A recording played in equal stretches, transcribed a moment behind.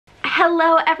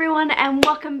Hello everyone and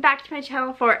welcome back to my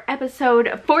channel for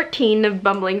episode 14 of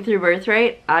Bumbling through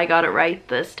Birthright. I got it right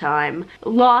this time.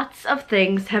 Lots of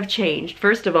things have changed.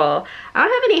 First of all, I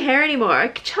don't have any hair anymore. I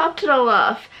chopped it all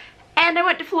off. And I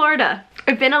went to Florida.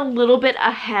 I've been a little bit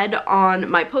ahead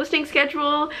on my posting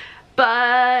schedule,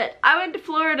 but I went to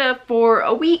Florida for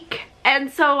a week.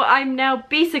 And so I'm now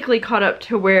basically caught up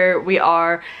to where we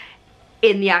are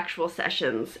in the actual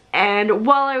sessions. And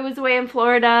while I was away in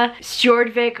Florida,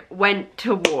 Stjordvik went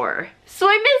to war. So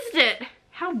I missed it.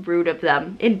 How rude of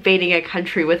them, invading a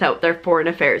country without their foreign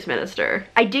affairs minister.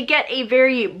 I did get a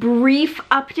very brief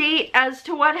update as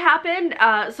to what happened,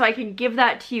 so I can give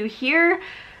that to you here.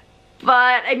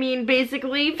 But I mean,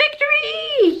 basically,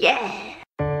 victory! Yeah!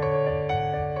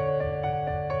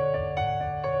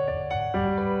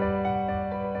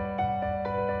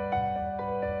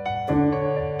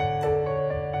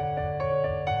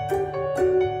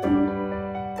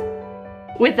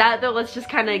 With that though, let's just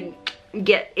kind of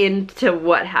get into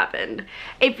what happened.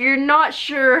 If you're not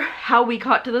sure how we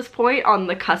got to this point on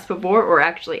the cusp of war, or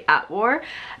actually at war,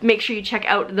 make sure you check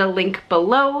out the link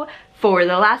below for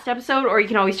the last episode, or you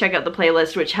can always check out the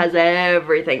playlist, which has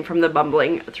everything from the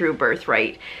Bumbling through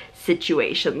Birthright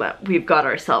situation that we've got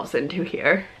ourselves into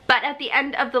here. But at the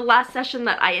end of the last session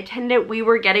that I attended, we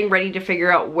were getting ready to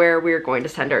figure out where we were going to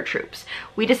send our troops.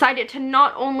 We decided to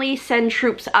not only send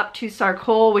troops up to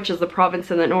Sarkol, which is the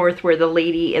province in the north where the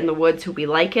lady in the woods who we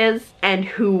like is, and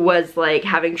who was like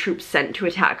having troops sent to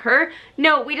attack her.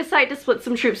 No, we decided to split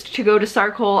some troops to go to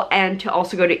Sarkol and to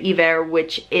also go to Iver,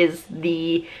 which is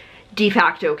the de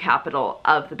facto capital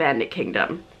of the Bandit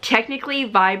Kingdom. Technically,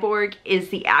 Vyborg is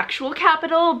the actual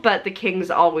capital, but the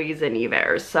king's always in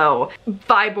Iver, so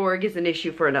Vyborg is an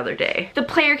issue for another day. The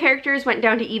player characters went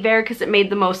down to Iver because it made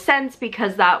the most sense,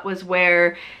 because that was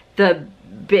where the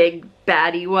big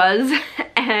baddie was,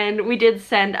 and we did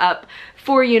send up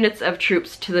 4 units of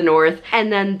troops to the north,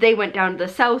 and then they went down to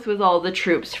the south with all the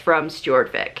troops from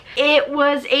Stjordvik. It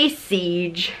was a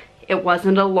siege. It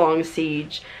wasn't a long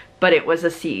siege, but it was a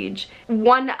siege.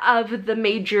 One of the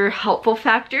major helpful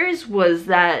factors was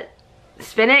that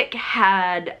Svinnik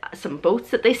had some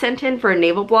boats that they sent in for a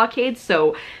naval blockade,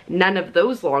 so none of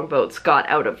those longboats got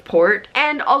out of port.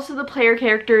 And also the player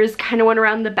characters kind of went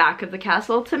around the back of the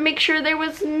castle to make sure there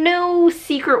was no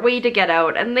secret way to get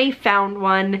out, and they found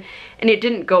one, and it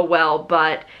didn't go well,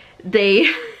 but they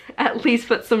at least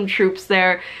put some troops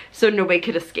there so nobody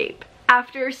could escape.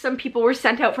 After some people were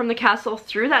sent out from the castle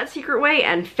through that secret way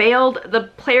and failed, the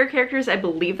player characters, I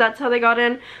believe that's how they got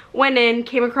in, went in,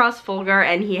 came across Fulgar,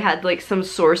 and he had like some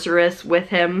sorceress with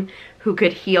him who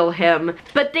could heal him.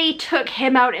 But they took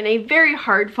him out in a very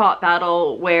hard fought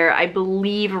battle where I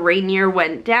believe Rainier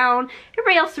went down.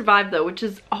 Everybody else survived though, which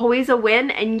is always a win,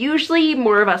 and usually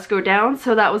more of us go down,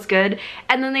 so that was good.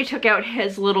 And then they took out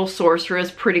his little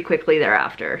sorceress pretty quickly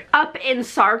thereafter. Up in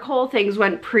Sarkol, things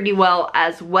went pretty well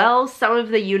as well. Some of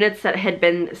the units that had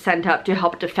been sent up to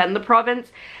help defend the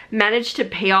province managed to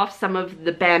pay off some of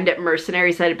the bandit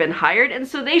mercenaries that had been hired, and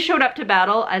so they showed up to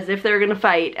battle as if they were gonna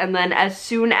fight, and then as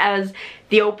soon as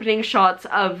the opening shots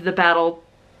of the battle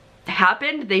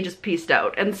happened, they just peaced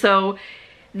out. And so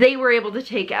they were able to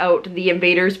take out the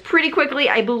invaders pretty quickly.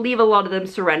 I believe a lot of them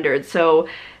surrendered, so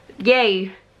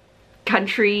yay.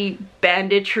 Country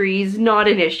banditry's not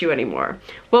an issue anymore.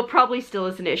 Well, it probably still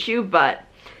is an issue, but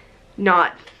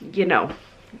not, you know,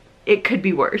 it could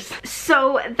be worse.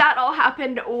 So that all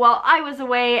happened while I was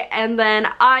away, and then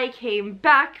I came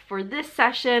back for this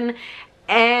session,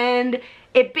 and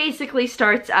it basically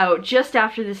starts out just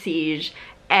after the siege,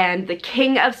 and the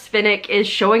King of Svinnik is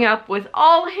showing up with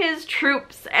all his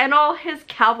troops and all his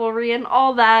cavalry and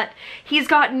all that. He's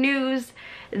got news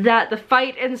that the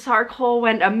fight in Sarkol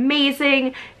went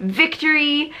amazing,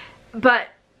 victory, but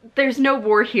there's no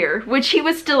war here, which he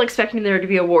was still expecting there to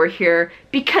be a war here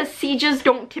because sieges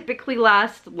don't typically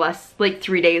last less like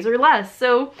 3 days or less.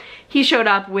 So he showed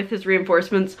up with his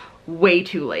reinforcements way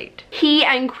too late. He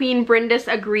and Queen Brindis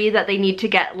agree that they need to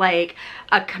get like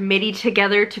a committee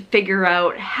together to figure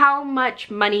out how much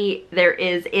money there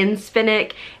is in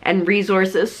Svinnik and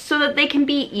resources so that they can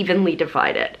be evenly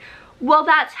divided. While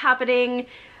that's happening,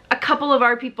 a couple of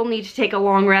our people need to take a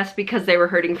long rest because they were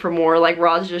hurting for more. Like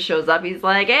Roz just shows up, he's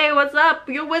like, hey, what's up?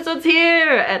 Your wizard's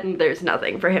here! And there's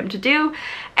nothing for him to do.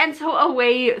 And so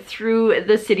away through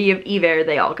the city of Iver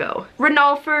they all go.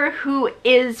 Ranulfer, who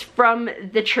is from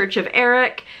the Church of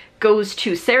Eric, goes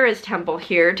to Sarah's temple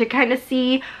here to kind of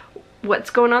see what's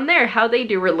going on there, how they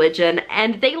do religion,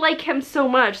 and they like him so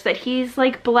much that he's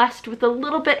like blessed with a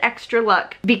little bit extra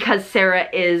luck because Sarah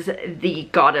is the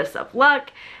goddess of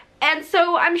luck. And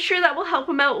so I'm sure that will help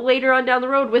him out later on down the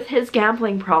road with his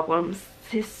gambling problems.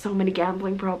 There's so many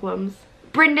gambling problems.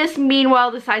 Brindis, meanwhile,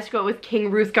 decides to go with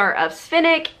King Hrothgar of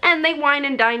Svinnic, and they wine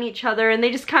and dine each other, and they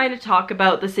just kind of talk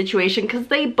about the situation because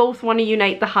they both want to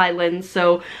unite the Highlands,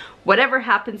 so whatever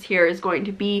happens here is going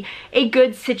to be a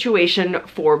good situation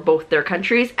for both their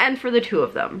countries and for the two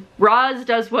of them. Roz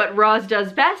does what Roz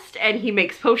does best, and he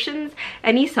makes potions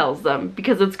and he sells them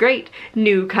because it's great.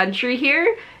 New country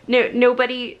here.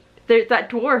 Nobody... that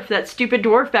dwarf, that stupid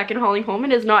dwarf back in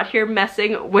Hollingholmen is not here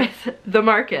messing with the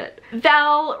market.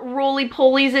 Val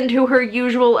roly-polies into her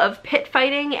usual of pit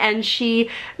fighting, and she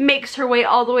makes her way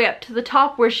all the way up to the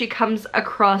top where she comes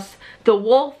across the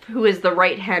wolf, who is the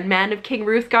right-hand man of King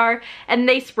Hrothgar, and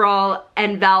they sprawl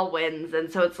and Val wins.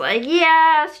 And so it's like,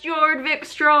 yeah, Stjord Vic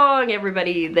strong.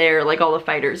 Everybody there, like all the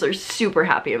fighters, are super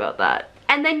happy about that.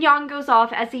 And then Jan goes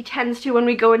off, as he tends to when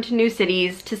we go into new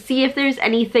cities, to see if there's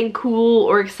anything cool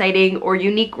or exciting or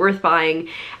unique worth buying.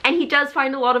 And he does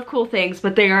find a lot of cool things,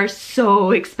 but they are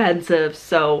so expensive,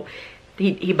 so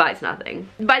he buys nothing.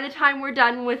 By the time we're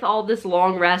done with all this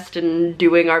long rest and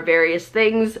doing our various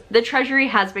things, the treasury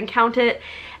has been counted,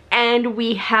 and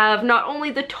we have not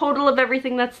only the total of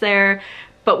everything that's there,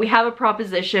 but we have a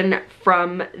proposition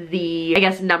from the, I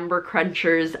guess, number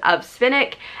crunchers of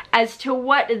Svinnic as to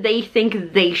what they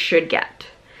think they should get.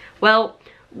 Well,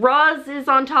 Roz is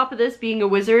on top of this, being a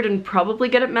wizard and probably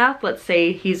good at math. Let's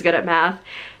say he's good at math.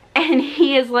 And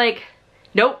he is like,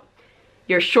 nope,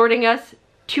 you're shorting us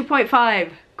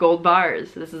 2.5 gold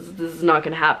bars. This is not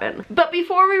gonna happen. But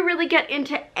before we really get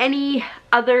into any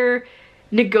other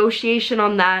negotiation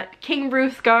on that, King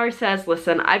Hrothgar says,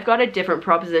 listen, I've got a different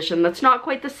proposition that's not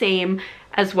quite the same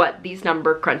as what these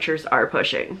number crunchers are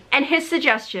pushing. And his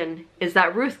suggestion is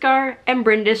that Hrothgar and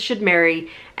Brindis should marry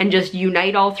and just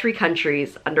unite all three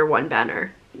countries under one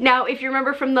banner. Now, if you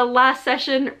remember from the last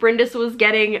session, Brindis was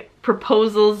getting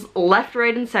proposals left,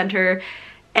 right, and center,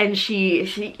 and she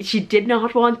did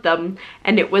not want them,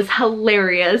 and it was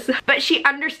hilarious. But she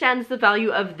understands the value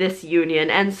of this union,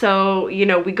 and so, you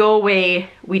know, we go away,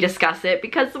 we discuss it,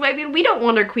 because, I mean, we don't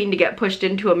want our queen to get pushed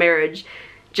into a marriage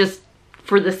just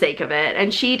for the sake of it.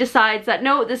 And she decides that,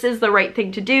 no, this is the right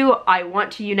thing to do. I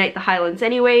want to unite the Highlands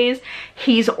anyways.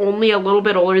 He's only a little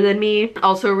bit older than me.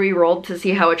 Also re-rolled to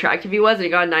see how attractive he was, and he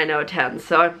got a 9 out of 10,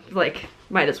 so I'm like,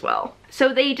 might as well.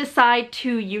 So they decide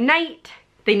to unite.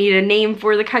 They need a name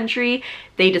for the country.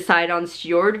 They decide on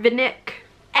Stjordvinic.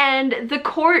 And the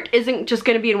court isn't just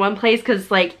gonna be in one place, because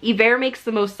like Iver makes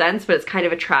the most sense, but it's kind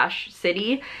of a trash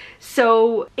city.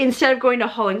 So instead of going to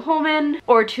Hollingholmen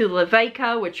or to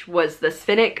Levaika, which was the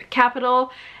Svinnic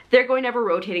capital, they're going to have a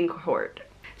rotating court.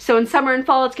 So in summer and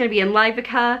fall, it's gonna be in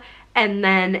Levaika, and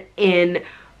then in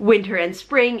winter and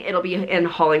spring, it'll be in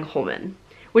Hollingholmen.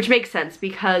 Which makes sense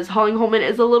because Hollingholmen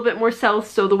is a little bit more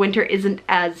south, so the winter isn't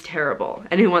as terrible.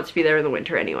 And who wants to be there in the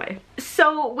winter anyway?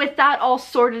 So with that all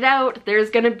sorted out, there's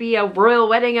gonna be a royal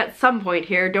wedding at some point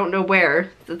here. Don't know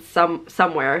where. It's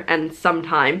somewhere and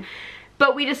sometime.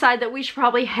 But we decide that we should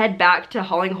probably head back to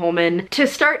Hollingholmen to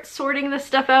start sorting this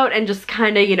stuff out and just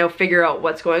kind of, you know, figure out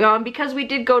what's going on, because we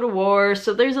did go to war,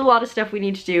 so there's a lot of stuff we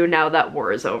need to do now that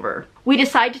war is over. We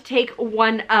decide to take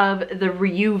one of the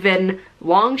Reuven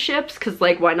longships, because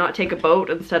like, why not take a boat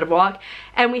instead of walk?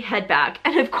 And we head back.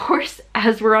 And of course,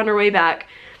 as we're on our way back,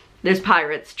 there's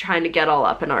pirates trying to get all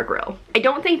up in our grill. I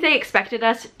don't think they expected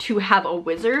us to have a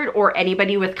wizard or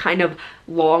anybody with kind of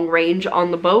long range on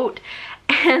the boat.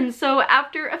 And so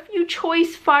after a few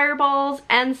choice fireballs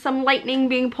and some lightning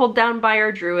being pulled down by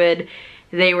our druid,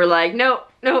 they were like, no,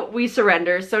 we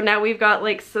surrender. So now we've got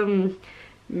like some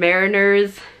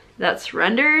mariners that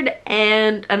surrendered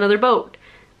and another boat.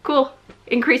 Cool.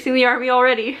 Increasing the army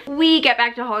already. We get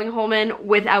back to Hollingholmen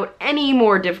without any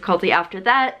more difficulty after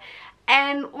that.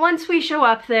 And once we show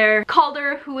up there,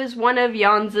 Calder, who is one of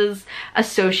Jans's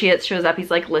associates, shows up.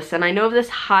 He's like, listen, I know of this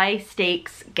high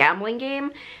stakes gambling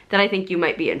game that I think you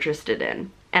might be interested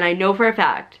in. And I know for a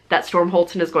fact that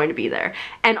Stormholton is going to be there.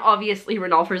 And obviously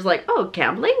Renalfer's like, oh,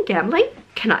 gambling?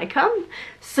 Can I come?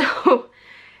 So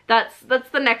that's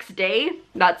the next day.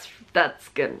 That's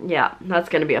good. Yeah, that's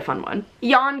gonna be a fun one.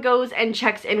 Jan goes and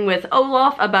checks in with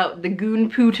Olaf about the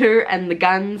goonpooter and the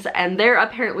guns, and they're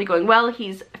apparently going well.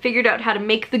 He's figured out how to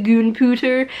make the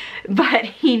goonpooter, but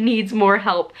he needs more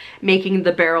help making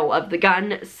the barrel of the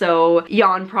gun, so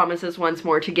Jan promises once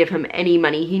more to give him any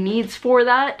money he needs for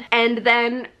that. And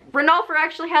then Renalfer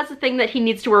actually has a thing that he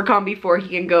needs to work on before he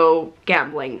can go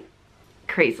gambling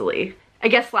crazily. I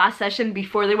guess last session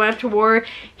before they went off to war,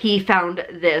 he found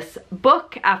this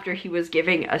book after he was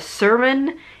giving a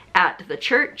sermon at the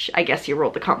church. I guess he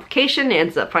rolled the complication and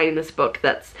ends up finding this book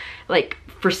that's like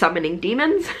for summoning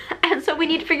demons, and so we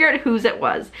need to figure out whose it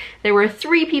was. There were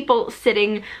 3 people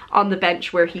sitting on the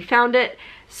bench where he found it,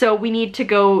 so we need to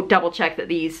go double check that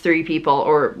these 3 people,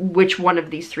 or which one of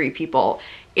these 3 people,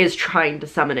 is trying to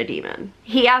summon a demon.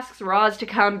 He asks Roz to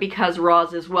come because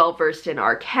Roz is well versed in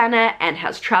arcana and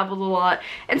has traveled a lot,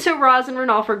 and so Roz and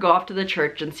Renalfer go off to the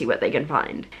church and see what they can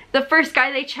find. The first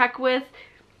guy they check with,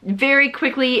 very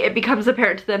quickly it becomes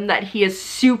apparent to them that he is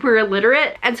super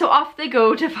illiterate, and so off they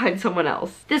go to find someone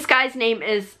else. This guy's name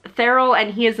is Therill,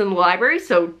 and he is in the library,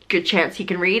 so good chance he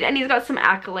can read, and he's got some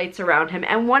acolytes around him,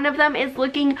 and one of them is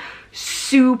looking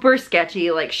super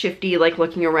sketchy, like shifty, like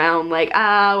looking around like,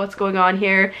 what's going on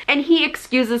here? And he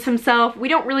excuses himself. We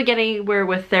don't really get anywhere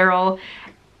with Therill,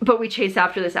 but we chase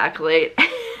after this acolyte.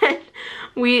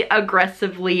 We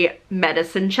aggressively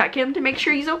medicine check him to make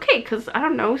sure he's okay, because I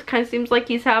don't know, it kind of seems like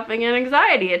he's having an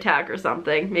anxiety attack or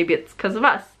something. Maybe it's because of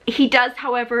us. He does,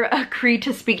 however, agree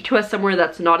to speak to us somewhere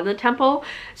that's not in the temple,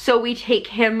 so we take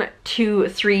him to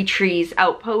 3 Trees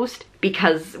Outpost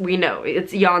because we know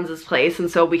it's Jans' place,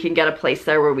 and so we can get a place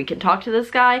there where we can talk to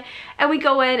this guy. And we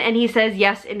go in and he says,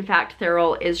 yes, in fact,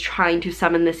 Therill is trying to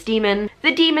summon this demon.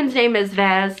 The demon's name is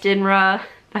Vazdinra.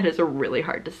 That is really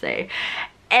hard to say.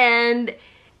 And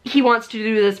he wants to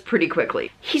do this pretty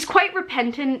quickly. He's quite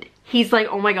repentant. He's like,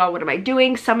 oh my god, what am I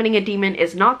doing? Summoning a demon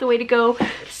is not the way to go.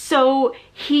 So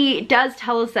he does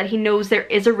tell us that he knows there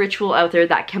is a ritual out there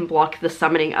that can block the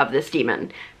summoning of this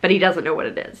demon, but he doesn't know what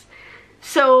it is.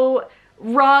 So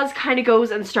Roz kind of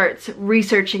goes and starts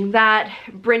researching that.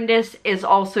 Bryndis is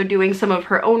also doing some of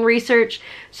her own research,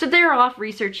 so they're off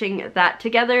researching that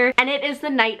together, and it is the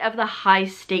night of the high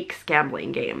stakes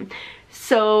gambling game.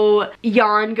 So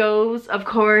Jan goes, of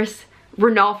course,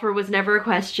 Renalfer was never a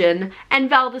question, and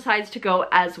Val decides to go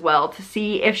as well to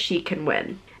see if she can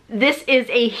win. This is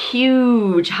a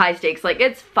huge high stakes, like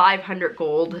it's 500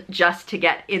 gold just to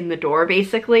get in the door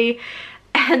basically.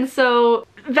 And so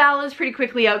Val is pretty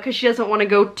quickly out because she doesn't want to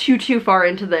go too far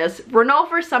into this.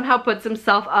 Renalfer somehow puts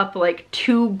himself up like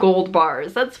 2 gold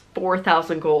bars. That's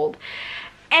 4,000 gold.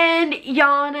 And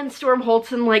Jan and Storm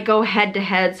Holtzen like go head to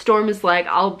head. Storm is like,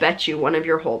 I'll bet you one of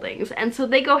your holdings. And so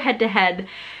they go head to head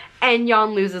and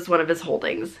Jan loses one of his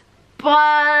holdings.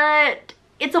 But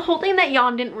it's a holding that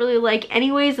Jan didn't really like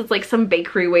anyways. It's like some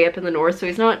bakery way up in the north, so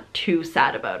he's not too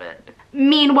sad about it.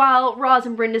 Meanwhile, Roz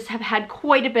and Bryndis have had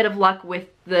quite a bit of luck with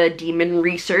the demon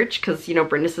research because, you know,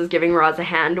 Bryndis is giving Roz a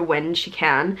hand when she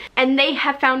can. And they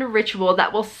have found a ritual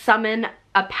that will summon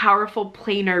a powerful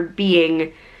planar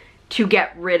being to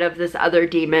get rid of this other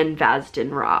demon,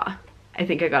 Vazdinra. I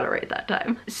think I got it right that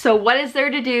time. So what is there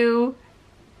to do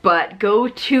but go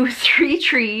to 3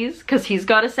 Trees, because he's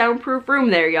got a soundproof room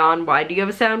there, Jan. Why do you have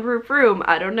a soundproof room?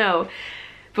 I don't know.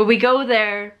 But we go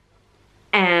there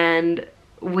and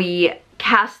we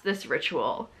cast this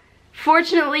ritual.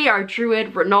 Fortunately, our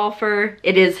druid, Renalfer,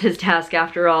 it is his task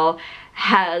after all,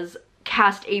 has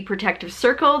cast a protective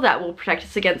circle that will protect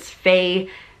us against Fae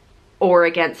or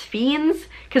against fiends,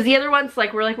 because the other ones,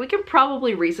 like, we're like, we can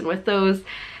probably reason with those.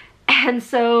 And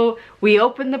so we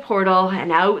open the portal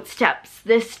and out steps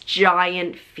this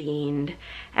giant fiend,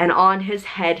 and on his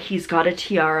head he's got a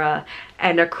tiara,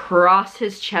 and across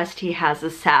his chest he has a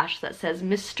sash that says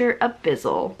Mr.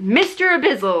 Abyssal. Mr.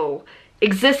 Abyssal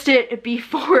existed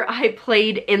before I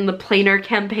played in the planar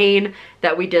campaign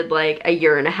that we did like 1.5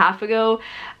 years ago.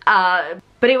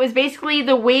 But it was basically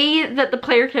the way that the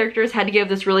player characters had to give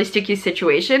this really sticky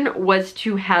situation was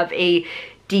to have a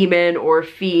demon or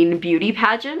fiend beauty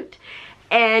pageant.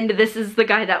 And this is the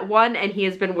guy that won, and he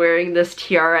has been wearing this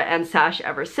tiara and sash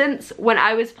ever since. When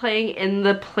I was playing in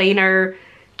the planar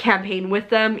campaign with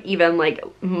them, even like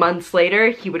months later,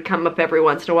 he would come up every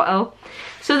once in a while.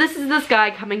 So this is this guy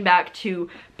coming back to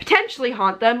potentially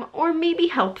haunt them or maybe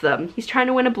help them. He's trying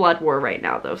to win a blood war right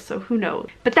now though, so who knows.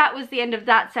 But that was the end of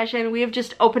that session. We have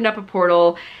just opened up a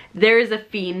portal. There is a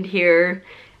fiend here,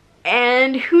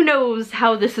 and who knows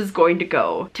how this is going to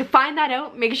go. To find that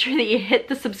out, make sure that you hit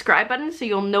the subscribe button so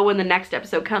you'll know when the next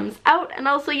episode comes out, and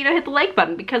also, you know, hit the like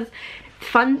button because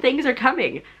fun things are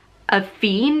coming. A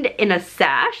fiend in a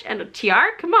sash and a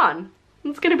tiara? Come on,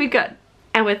 it's gonna be good.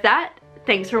 And with that,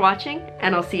 thanks for watching,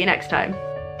 and I'll see you next time.